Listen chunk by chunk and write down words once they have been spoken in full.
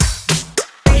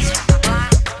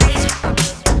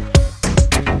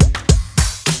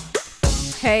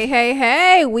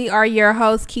Hey, we are your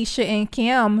hosts, Keisha and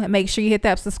Kim. Make sure you hit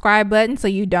that subscribe button so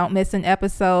you don't miss an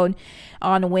episode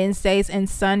on Wednesdays and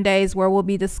Sundays, where we'll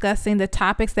be discussing the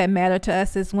topics that matter to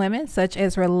us as women, such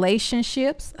as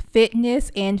relationships, fitness,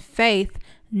 and faith.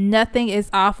 Nothing is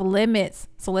off limits.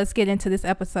 So let's get into this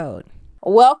episode.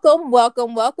 Welcome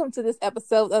to this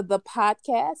episode of the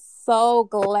podcast. So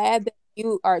glad that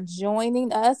you are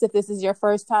joining us. If this is your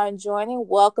first time joining,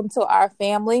 welcome to our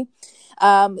family.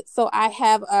 So I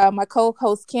have my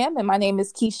co-host Kim, and my name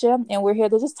is Keisha, and we're here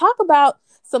to just talk about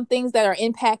some things that are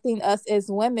impacting us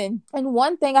as women. And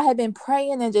one thing I have been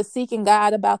praying and just seeking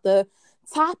God about the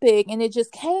topic, and it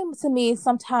just came to me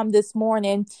sometime this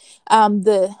morning,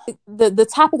 the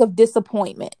topic of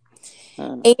disappointment.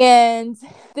 And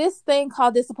this thing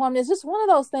called disappointment is just one of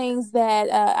those things that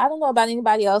I don't know about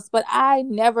anybody else, but I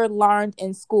never learned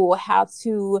in school how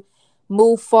to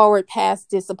move forward past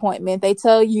disappointment. They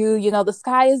tell you, the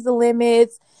sky is the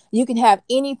limit. You can have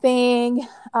anything,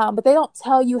 but they don't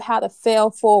tell you how to fail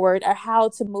forward or how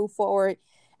to move forward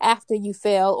after you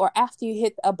fail or after you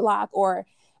hit a block or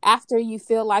after you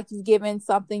feel like you've given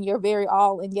something your very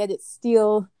all and yet it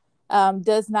still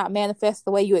does not manifest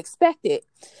the way you expected.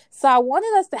 So I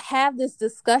wanted us to have this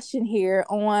discussion here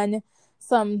on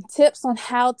some tips on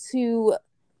how to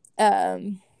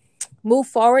move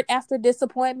forward after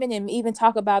disappointment and even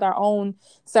talk about our own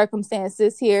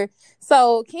circumstances here.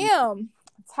 So Kim,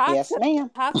 talk to me.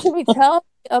 Tell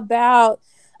me about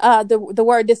the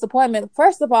word disappointment.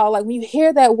 First of all, like when you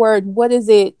hear that word, what does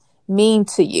it mean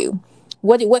to you?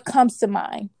 What comes to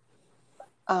mind?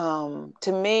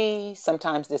 To me,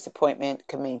 sometimes disappointment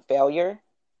can mean failure.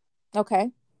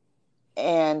 Okay.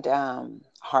 And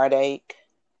heartache,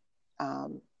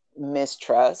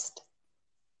 mistrust.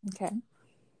 Okay.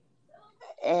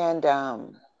 And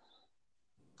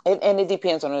it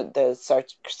depends on the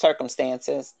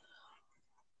circumstances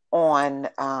on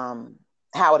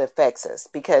how it affects us,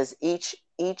 because each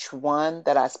one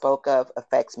that I spoke of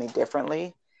affects me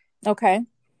differently. Okay.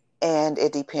 And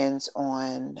it depends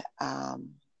on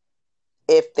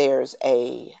if there's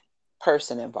a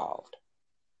person involved.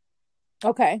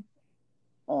 Okay.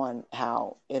 On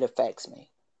how it affects me.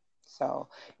 So,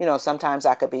 sometimes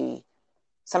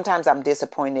I'm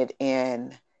disappointed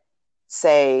in,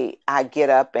 say, I get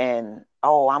up and,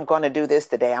 I'm going to do this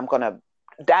today. I'm going to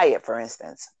diet, for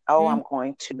instance. I'm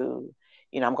going to,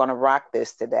 I'm going to rock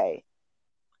this today.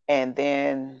 And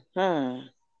then,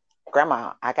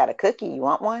 Grandma, I got a cookie. You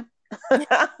want one?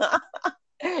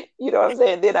 You know what I'm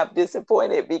saying? Then I'm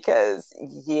disappointed because,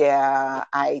 I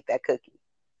ate that cookie.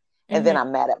 And then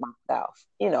I'm mad at myself.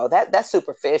 That's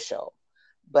superficial,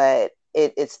 but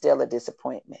it's still a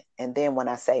disappointment. And then when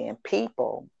I say in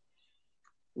people,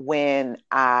 when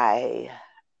I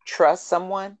trust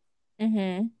someone,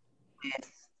 with,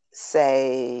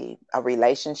 say, a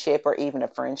relationship or even a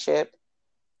friendship,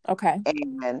 okay,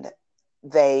 and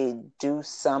they do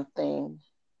something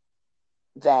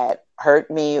that hurt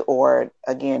me, or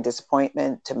again,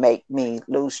 disappointment, to make me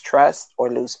lose trust or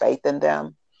lose faith in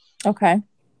them. Okay.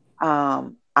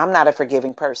 I'm not a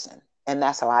forgiving person, and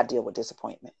that's how I deal with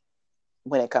disappointment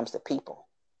when it comes to people.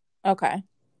 Okay.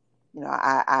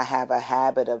 I have a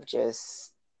habit of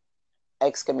just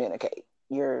excommunicate.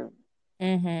 You're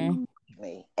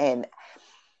me, and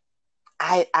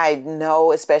I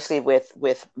know, especially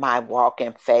with my walk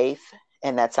in faith,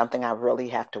 and that's something I really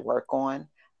have to work on.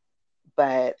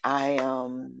 But I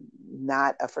am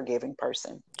not a forgiving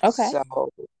person. Okay. So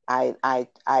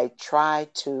I try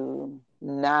to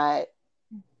not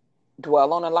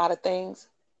dwell on a lot of things.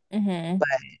 But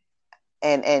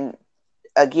and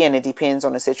again, it depends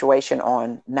on the situation,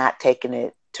 on not taking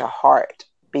it to heart,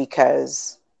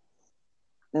 because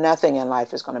nothing in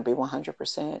life is going to be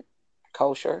 100%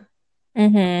 kosher.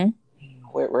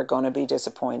 We're going to be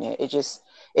disappointed.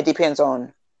 It depends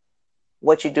on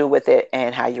what you do with it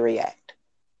and how you react,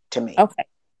 to me. Okay.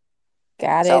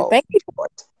 Got it. Thank you.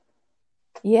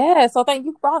 Yeah, so thank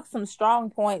you. Brought some strong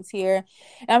points here.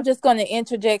 And I'm just going to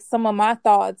interject some of my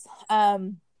thoughts.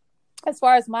 As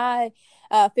far as my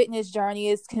fitness journey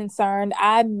is concerned,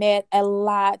 I met a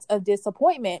lot of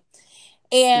disappointment.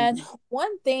 And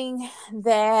one thing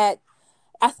that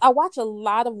I watch a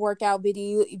lot of workout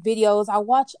videos. I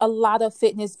watch a lot of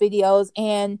fitness videos,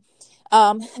 and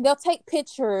they'll take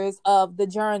pictures of the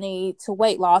journey to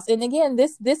weight loss. And again,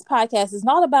 this podcast is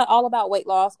not all about weight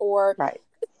loss or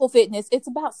physical fitness. It's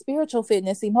about spiritual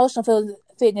fitness, emotional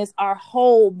fitness, our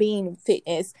whole being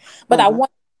fitness. But I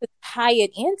want to tie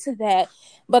it into that.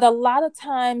 But a lot of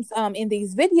times in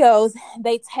these videos,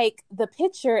 they take the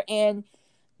picture and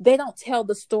they don't tell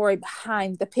the story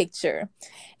behind the picture,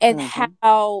 and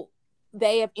how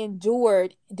they have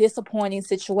endured disappointing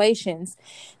situations.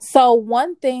 So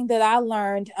one thing that I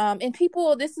learned, and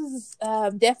people, this is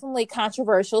definitely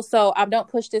controversial, so I don't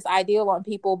push this ideal on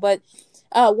people, but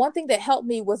one thing that helped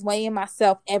me was weighing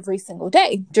myself every single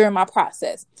day during my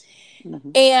process.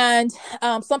 Mm-hmm. And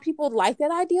some people like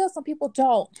that idea, some people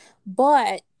don't.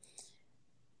 But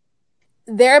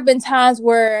there have been times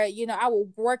where, I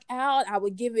would work out, I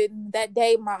would give it that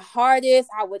day my hardest,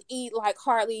 I would eat like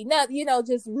hardly nothing,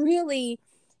 just really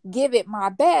give it my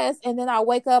best. And then I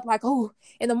wake up like, oh,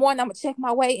 in the morning, I'm going to check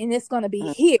my weight and it's going to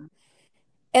be here.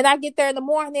 And I get there in the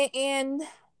morning and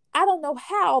I don't know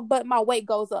how, but my weight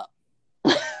goes up.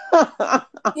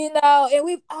 And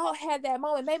we've all had that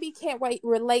moment. Maybe you can't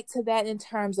relate to that in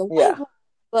terms of weight,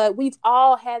 but we've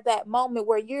all had that moment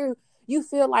where you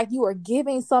feel like you are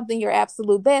giving something your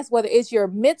absolute best, whether it's your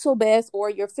mental best or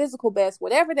your physical best,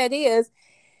 whatever that is,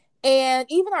 and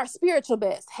even our spiritual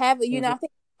best. I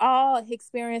think all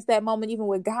experienced that moment, even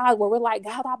with God, where we're like,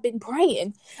 God, I've been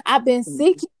praying, I've been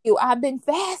seeking you, I've been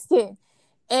fasting,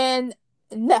 and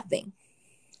nothing.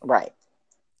 Right.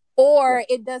 Or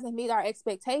it doesn't meet our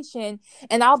expectation.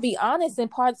 And I'll be honest, in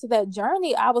parts of that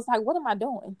journey, I was like, what am I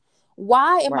doing?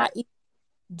 Why am I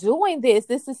doing this?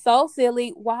 This is so silly.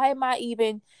 Why am I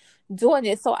even doing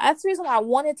this? So that's the reason why I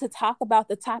wanted to talk about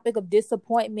the topic of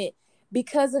disappointment,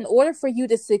 because in order for you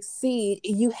to succeed,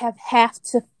 you have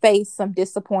to face some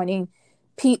disappointing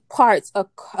parts of,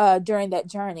 during that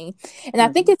journey. And I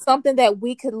think it's something that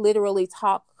we could literally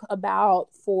talk about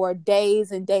for days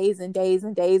and days and days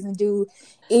and days, and do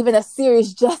even a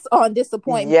series just on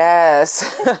disappointment. Yes.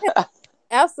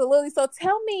 Absolutely. So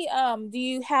tell me, do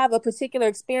you have a particular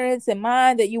experience in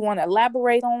mind that you want to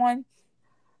elaborate on?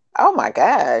 Oh my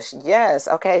gosh. Yes.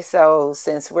 Okay. So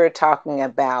since we're talking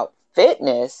about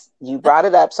fitness, you brought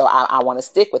it up. So I want to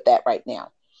stick with that right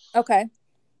now. Okay.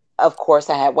 Of course,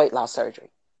 I had weight loss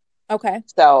surgery. Okay.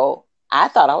 So I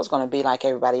thought I was going to be like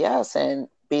everybody else and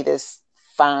be this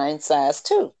fine size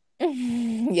 2.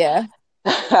 Yeah.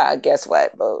 Guess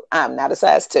what, boo? I'm not a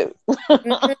size 2.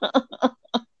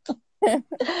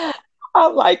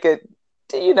 I'm like a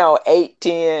 8,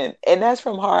 10, and that's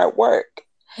from hard work.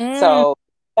 So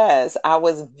yes, I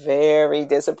was very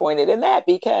disappointed in that,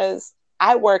 because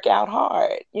I work out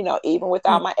hard, even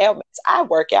without my ailments, I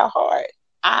work out hard.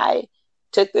 I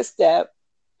took this step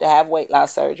to have weight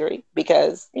loss surgery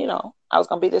because, I was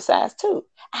going to be the size 2.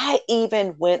 I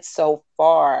even went so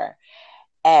far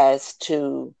as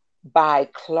to buy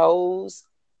clothes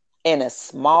in a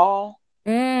small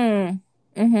time.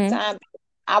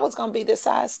 I was going to be the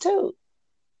size 2.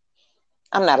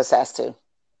 I'm not a size 2.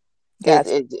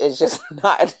 Gotcha. It's just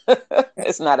not,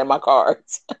 it's not in my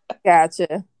cards.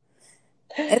 Gotcha.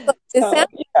 And so it sounds like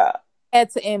you had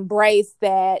to embrace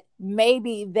that,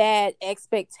 maybe that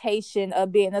expectation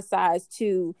of being a size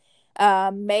 2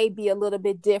 may be a little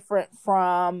bit different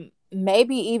from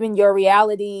maybe even your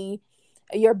reality,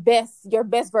 your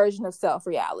best version of self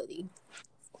reality.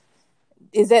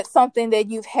 Is that something that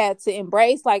you've had to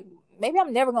embrace? Like, maybe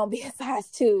I'm never going to be a size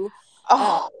 2.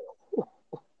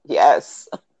 Yes.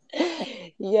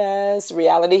 Yes.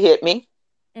 Reality hit me.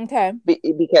 Okay.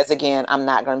 Because again, I'm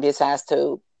not going to be a size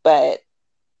 2, but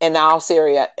in all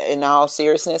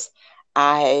seriousness,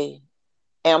 I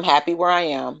am happy where I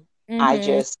am.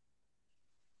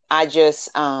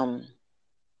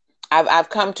 I've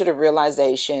come to the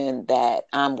realization that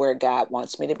I'm where God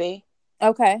wants me to be.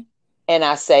 Okay. And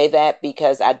I say that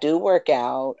because I do work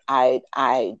out.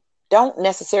 I don't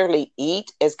necessarily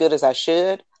eat as good as I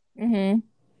should,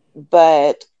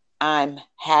 but I'm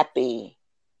happy.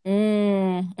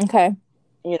 Okay.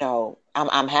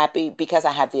 I'm happy because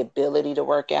I have the ability to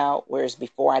work out, whereas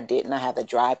before I didn't. I had the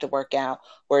drive to work out,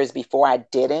 whereas before I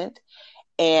didn't.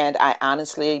 And I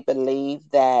honestly believe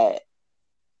that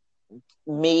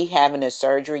me having a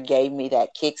surgery gave me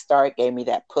that kickstart, gave me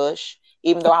that push.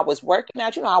 Even though I was working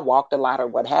out, I walked a lot or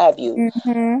what have you.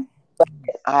 But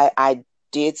I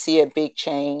did see a big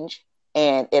change,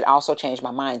 and it also changed my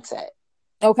mindset.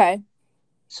 Okay.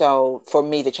 So for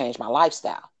me to change my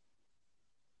lifestyle.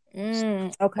 Okay.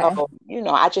 So,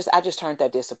 I just turned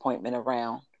that disappointment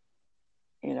around,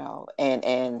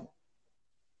 and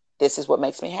this is what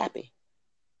makes me happy.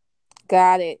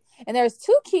 Got it. And there's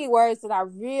 2 key words that I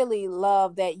really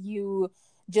love that you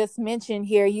just mentioned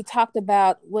here. You talked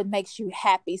about what makes you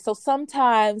happy. So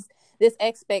sometimes this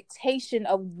expectation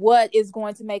of what is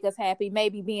going to make us happy,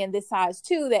 maybe being this size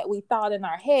 2 that we thought in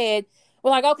our head,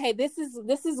 we're like, okay, this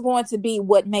is going to be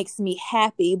what makes me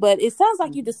happy. But it sounds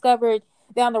like you discovered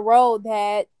down the road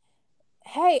that,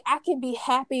 hey, I can be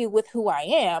happy with who I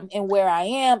am and where I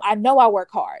am. I know I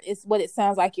work hard. It's what it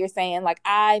sounds like you're saying. Like,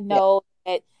 I know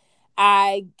that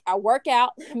I work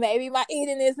out. Maybe my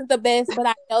eating isn't the best, but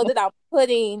I know that I'm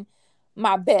putting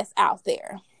my best out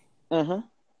there. Mm-hmm.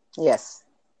 Yes.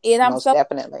 And most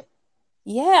definitely.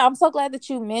 Yeah, I'm so glad that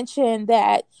you mentioned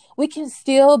that we can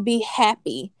still be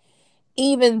happy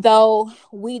even though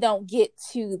we don't get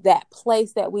to that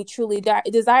place that we truly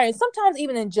desire. And sometimes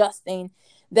even adjusting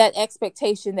that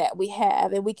expectation that we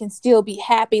have, and we can still be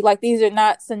happy. Like, these are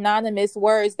not synonymous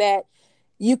words that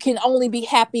you can only be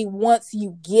happy once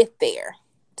you get there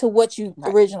to what you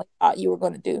originally thought you were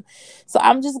going to do. So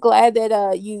I'm just glad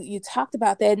that you talked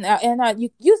about that. And you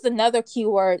used another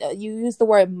keyword. You used the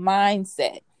word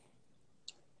mindset.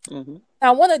 Mm-hmm.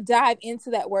 I want to dive into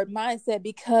that word mindset,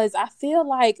 because I feel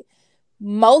like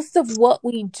most of what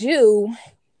we do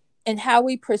and how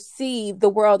we perceive the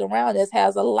world around us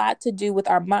has a lot to do with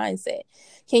our mindset.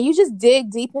 Can you just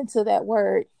dig deep into that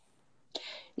word?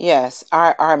 Yes,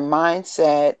 our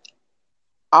mindset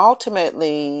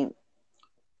ultimately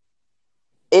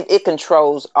it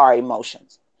controls our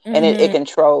emotions. Mm-hmm. And it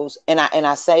controls, and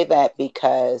I say that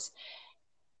because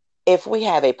if we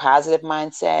have a positive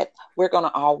mindset, we're going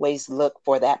to always look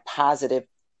for that positive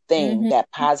thing, mm-hmm.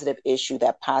 that positive issue,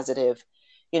 that positive,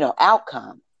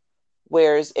 outcome.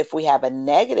 Whereas if we have a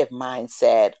negative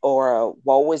mindset, or a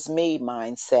woe is me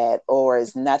mindset, or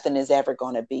is nothing is ever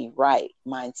going to be right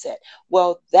mindset,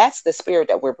 well, that's the spirit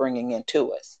that we're bringing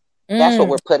into us. That's what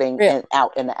we're putting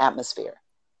out in the atmosphere.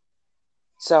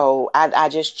 So I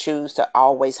just choose to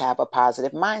always have a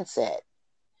positive mindset.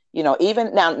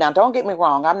 Even now, don't get me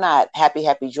wrong. I'm not happy,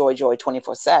 joy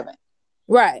 24/7.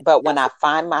 Right. But when I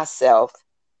find myself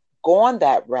going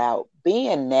that route,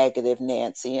 being negative,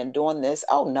 Nancy, and doing this,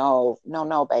 oh no,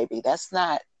 baby, that's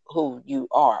not who you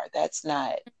are. That's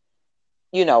not,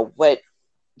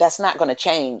 that's not going to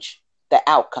change the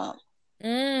outcome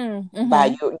by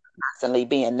you constantly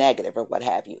being negative or what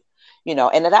have you,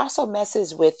 and it also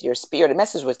messes with your spirit. It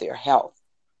messes with your health.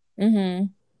 Mm-hmm.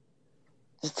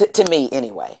 To me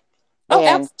anyway. Oh,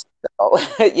 and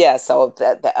so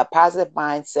a positive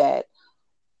mindset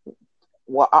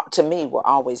to me will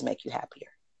always make you happier.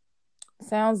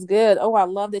 Sounds good. Oh, I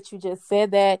love that you just said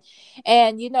that.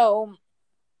 And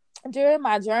during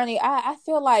my journey, I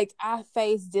feel like I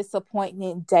face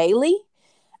disappointment daily.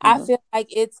 Mm-hmm. I feel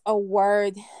like it's a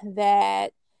word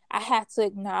that I have to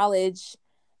acknowledge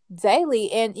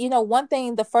daily. And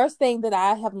the first thing that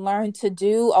I have learned to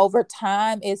do over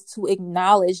time is to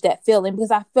acknowledge that feeling,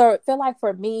 because I feel like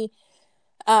for me,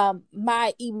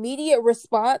 my immediate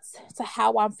response to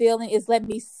how I'm feeling is, let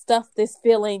me stuff this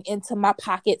feeling into my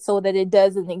pocket so that it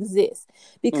doesn't exist.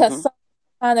 Because mm-hmm. some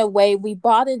kind of way we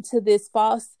bought into this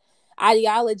false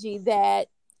ideology that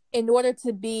in order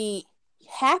to be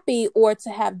happy or to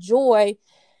have joy,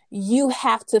 you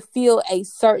have to feel a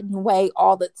certain way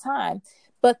all the time.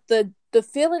 But the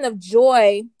feeling of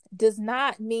joy does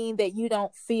not mean that you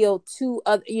don't feel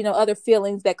other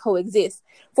feelings that coexist.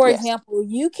 For example,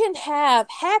 you can have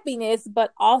happiness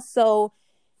but also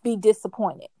be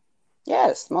disappointed.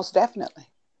 Yes, most definitely.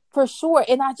 For sure.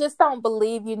 And I just don't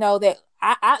believe, that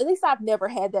I at least I've never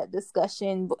had that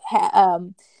discussion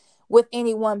with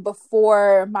anyone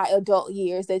before my adult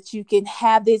years, that you can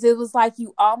have this. It was like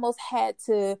you almost had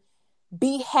to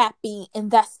be happy,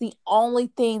 and that's the only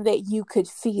thing that you could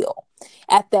feel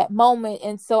at that moment.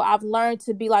 And so I've learned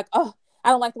to be like, oh, I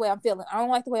don't like the way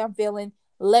I'm feeling.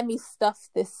 Let me stuff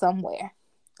this somewhere.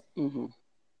 Mm-hmm.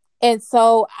 And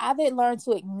so I've learned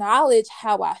to acknowledge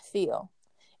how I feel,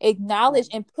 acknowledge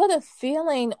and put a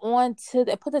feeling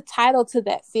put a title to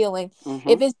that feeling. Mm-hmm.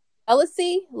 If it's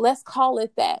jealousy, let's call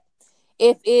it that.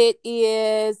 If it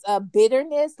is a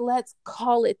bitterness, let's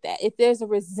call it that. If there's a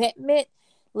resentment,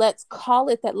 let's call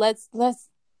it that. Let's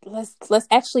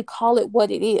actually call it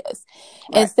what it is,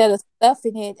 instead of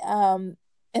stuffing it. And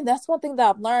that's one thing that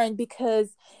I've learned,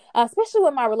 because especially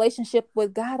with my relationship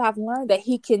with God, I've learned that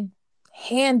He can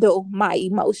handle my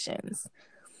emotions.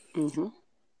 Mm-hmm.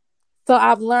 So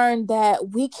I've learned that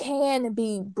we can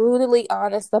be brutally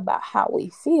honest about how we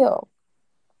feel.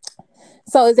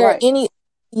 So is there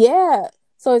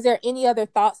So is there any other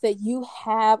thoughts that you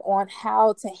have on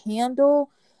how to handle,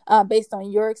 based on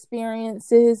your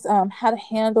experiences, how to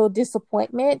handle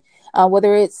disappointment,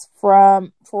 whether it's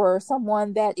for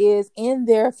someone that is in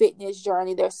their fitness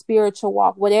journey, their spiritual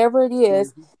walk, whatever it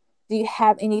is? Mm-hmm. Do you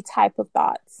have any type of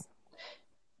thoughts?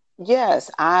 Yes,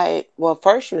 well,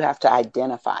 first you have to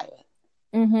identify it,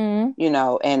 mm-hmm.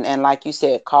 And like you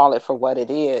said, call it for what it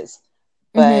is.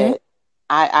 But mm-hmm.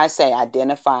 I say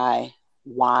identify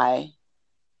why.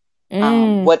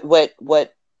 Why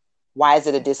is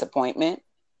it a disappointment?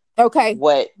 Okay.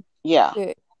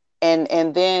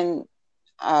 And then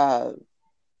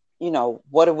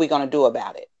what are we going to do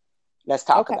about it? Let's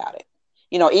talk about it.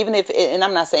 Even if, and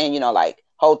I'm not saying, like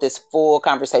hold this full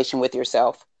conversation with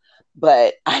yourself,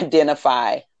 but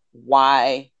identify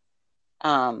why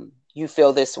you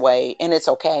feel this way, and it's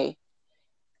okay.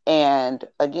 And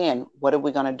again, what are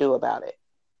we going to do about it?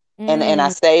 And I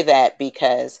say that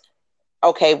because,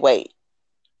 okay, wait,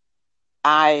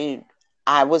 I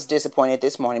was disappointed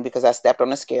this morning because I stepped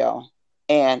on a scale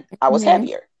and I was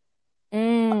heavier.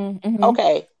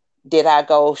 Okay, did I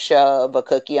go shove a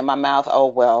cookie in my mouth? Oh,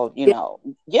 well,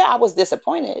 yeah, I was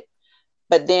disappointed.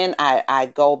 But then I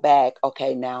go back,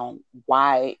 okay, now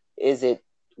why is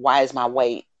my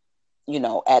weight,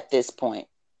 at this point?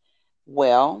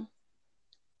 Well,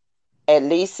 at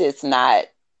least it's not,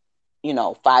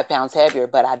 5 pounds heavier,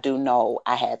 but I do know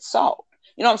I had salt.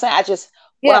 You know what I'm saying?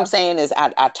 What I'm saying is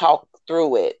I talk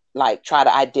through it, like try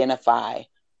to identify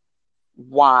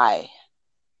why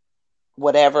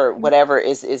whatever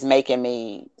is making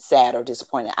me sad or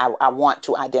disappointed. I want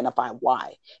to identify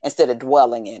why instead of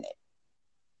dwelling in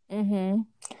it.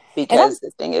 Because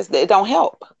the thing is, it don't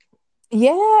help.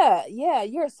 Yeah,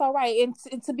 you're so right.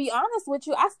 And to be honest with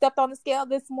you, I stepped on the scale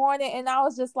this morning and I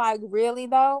was just like, really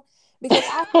though? Because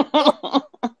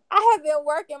I have been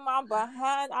working my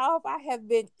behind off. I have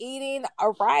been eating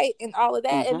right and all of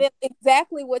that. And then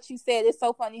exactly what you said, it's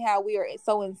so funny how we are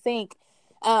so in sync.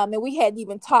 And we hadn't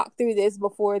even talked through this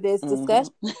before this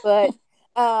discussion, but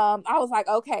I was like,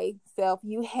 okay, self,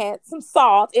 you had some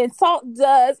salt, and salt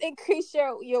does increase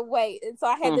your weight. And so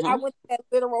I went through that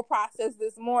literal process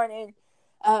this morning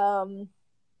of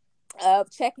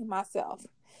checking myself,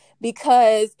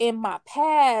 because in my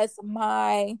past,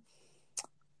 my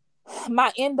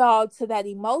end all to that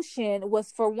emotion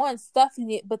was, for one,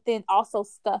 stuffing it, but then also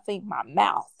stuffing my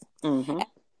mouth.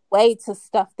 Way to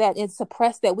stuff that and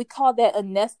suppress that. We call that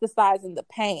anesthetizing the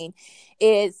pain.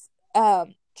 Is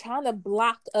trying to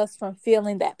block us from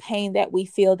feeling that pain that we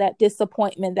feel, that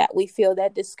disappointment that we feel,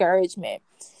 that discouragement.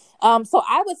 So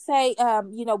I would say,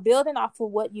 building off of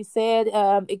what you said,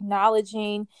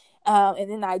 acknowledging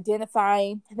and then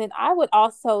identifying, then I would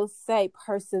also say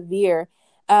persevere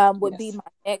would be my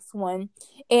next one.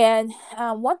 And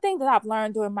one thing that I've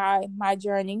learned during my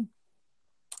journey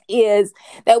is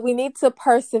that we need to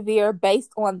persevere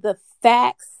based on the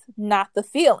facts, not the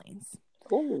feelings.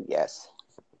 Oh, yes.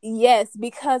 Yes,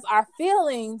 because our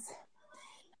feelings,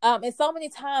 and so many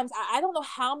times, I don't know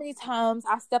how many times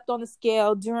I stepped on the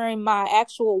scale during my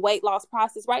actual weight loss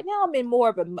process. Right now, I'm in more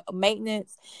of a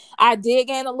maintenance. I did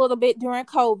gain a little bit during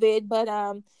COVID, but,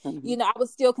 I would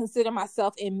still consider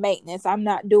myself in maintenance. I'm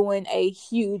not doing a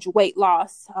huge weight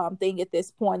loss thing at this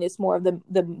point. It's more of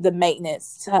the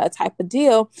maintenance type of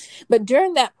deal. But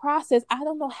during that process, I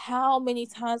don't know how many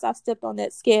times I've stepped on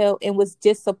that scale and was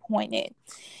disappointed.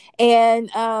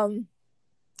 And,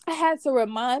 I had to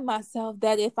remind myself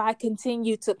that if I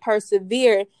continue to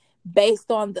persevere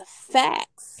based on the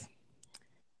facts,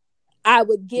 I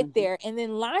would get there. And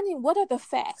then lining, what are the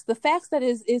facts? The facts that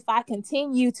is, if I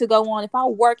continue to go on, if I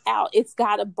work out, it's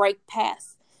got to break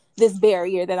past this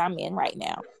barrier that I'm in right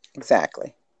now.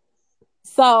 Exactly.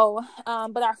 So,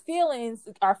 but our feelings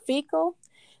are fickle.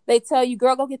 They tell you,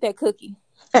 girl, go get that cookie.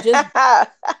 Just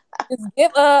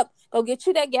give up. Go get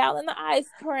you that gallon of ice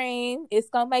cream. It's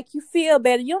going to make you feel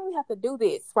better. You don't even have to do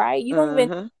this, right? You don't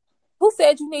even... Who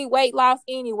said you need weight loss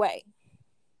anyway?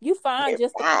 You fine.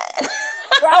 Just fine.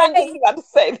 Right? I was just about to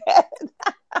say that.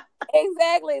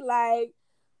 Exactly. Like,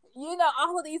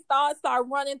 all of these thoughts start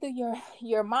running through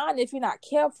your mind. If you're not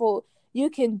careful, you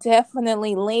can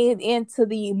definitely lean into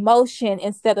the emotion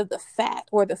instead of the fact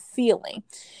or the feeling.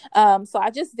 So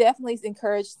I just definitely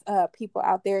encourage people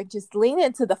out there, just lean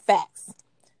into the facts.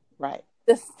 Right.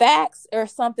 The facts are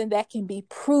something that can be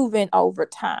proven over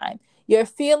time. Your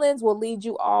feelings will lead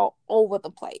you all over the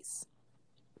place.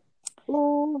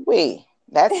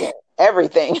 That's it.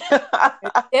 Everything.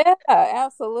 Yeah,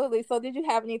 absolutely. So did you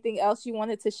have anything else you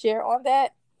wanted to share on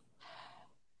that?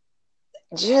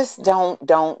 Just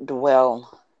don't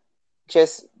dwell.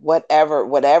 Just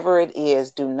whatever it is,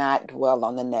 do not dwell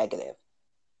on the negative.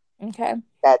 Okay.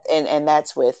 And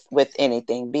that's with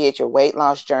anything, be it your weight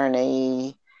loss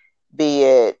journey, be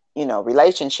it,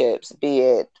 relationships, be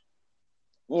it,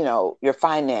 your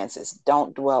finances.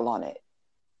 Don't dwell on it.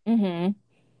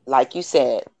 Like you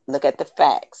said, look at the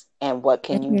facts and what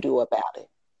can you do about it.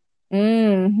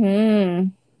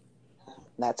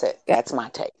 That's it. That's my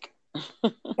take.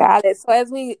 Got it. So as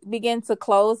we begin to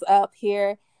close up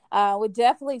here, we're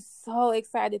definitely so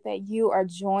excited that you are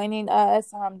joining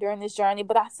us during this journey.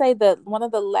 But I say that one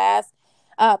of the last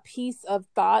piece of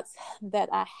thoughts that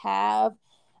I have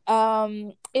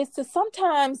is to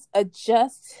sometimes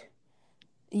adjust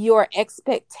your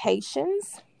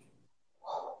expectations.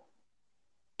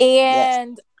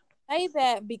 And I say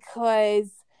that because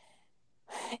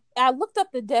I looked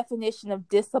up the definition of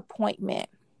disappointment,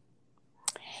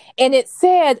 and it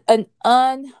said an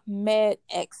unmet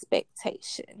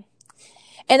expectation.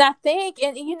 And I think,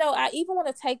 and I even want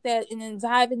to take that and then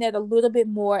dive in that a little bit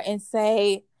more and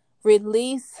say,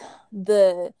 release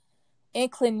the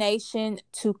inclination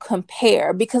to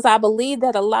compare, because I believe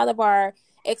that a lot of our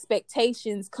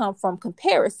expectations come from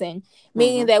comparison,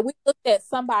 meaning that we looked at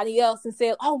somebody else and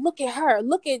said, "Oh, look at her!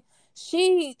 Look at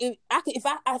she! If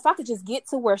I could just get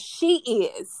to where she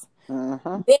is,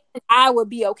 then I would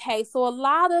be okay." So a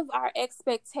lot of our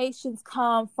expectations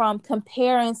come from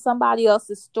comparing somebody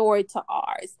else's story to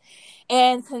ours,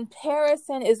 and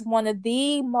comparison is one of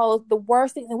the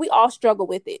worst things, and we all struggle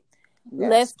with it.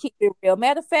 Yes. Let's keep it real.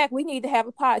 Matter of fact, we need to have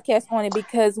a podcast on it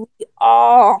because we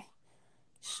all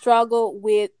struggle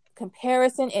with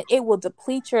comparison, and it will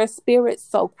deplete your spirit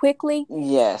so quickly.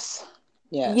 Yes.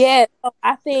 So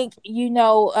I think,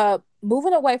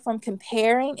 moving away from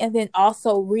comparing and then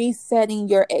also resetting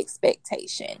your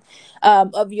expectation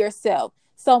of yourself.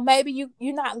 So maybe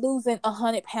you're not losing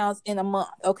 100 pounds in a month.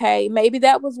 Okay. Maybe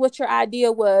that was what your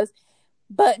idea was.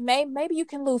 But maybe you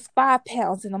can lose 5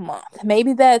 pounds in a month.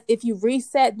 Maybe that if you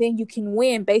reset, then you can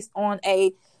win based on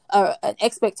an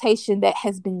expectation that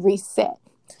has been reset.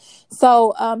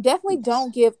 So definitely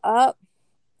don't give up,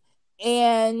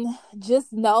 and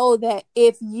just know that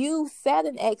if you set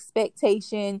an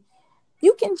expectation,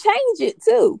 you can change it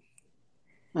too.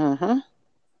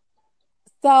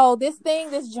 So this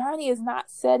journey is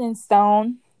not set in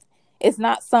stone. It's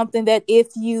not something that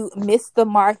if you miss the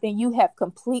mark, then you have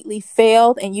completely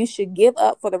failed and you should give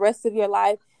up for the rest of your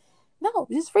life. No,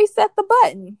 just reset the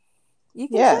button. You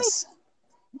can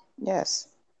Yes.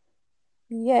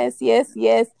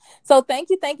 So thank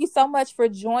you so much for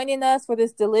joining us for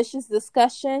this delicious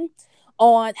discussion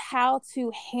on how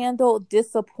to handle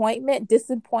disappointment.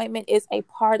 Disappointment is a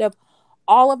part of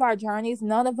all of our journeys.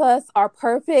 None of us are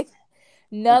perfect.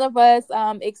 None of us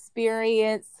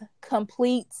experience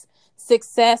complete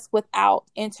success without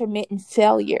intermittent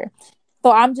failure.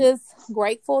 So I'm just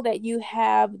grateful that you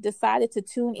have decided to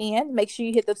tune in. Make sure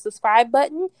you hit the subscribe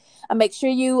button. Make sure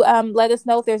you let us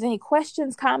know if there's any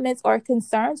questions, comments, or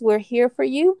concerns. We're here for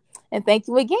you. And thank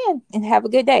you again, and have a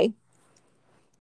good day.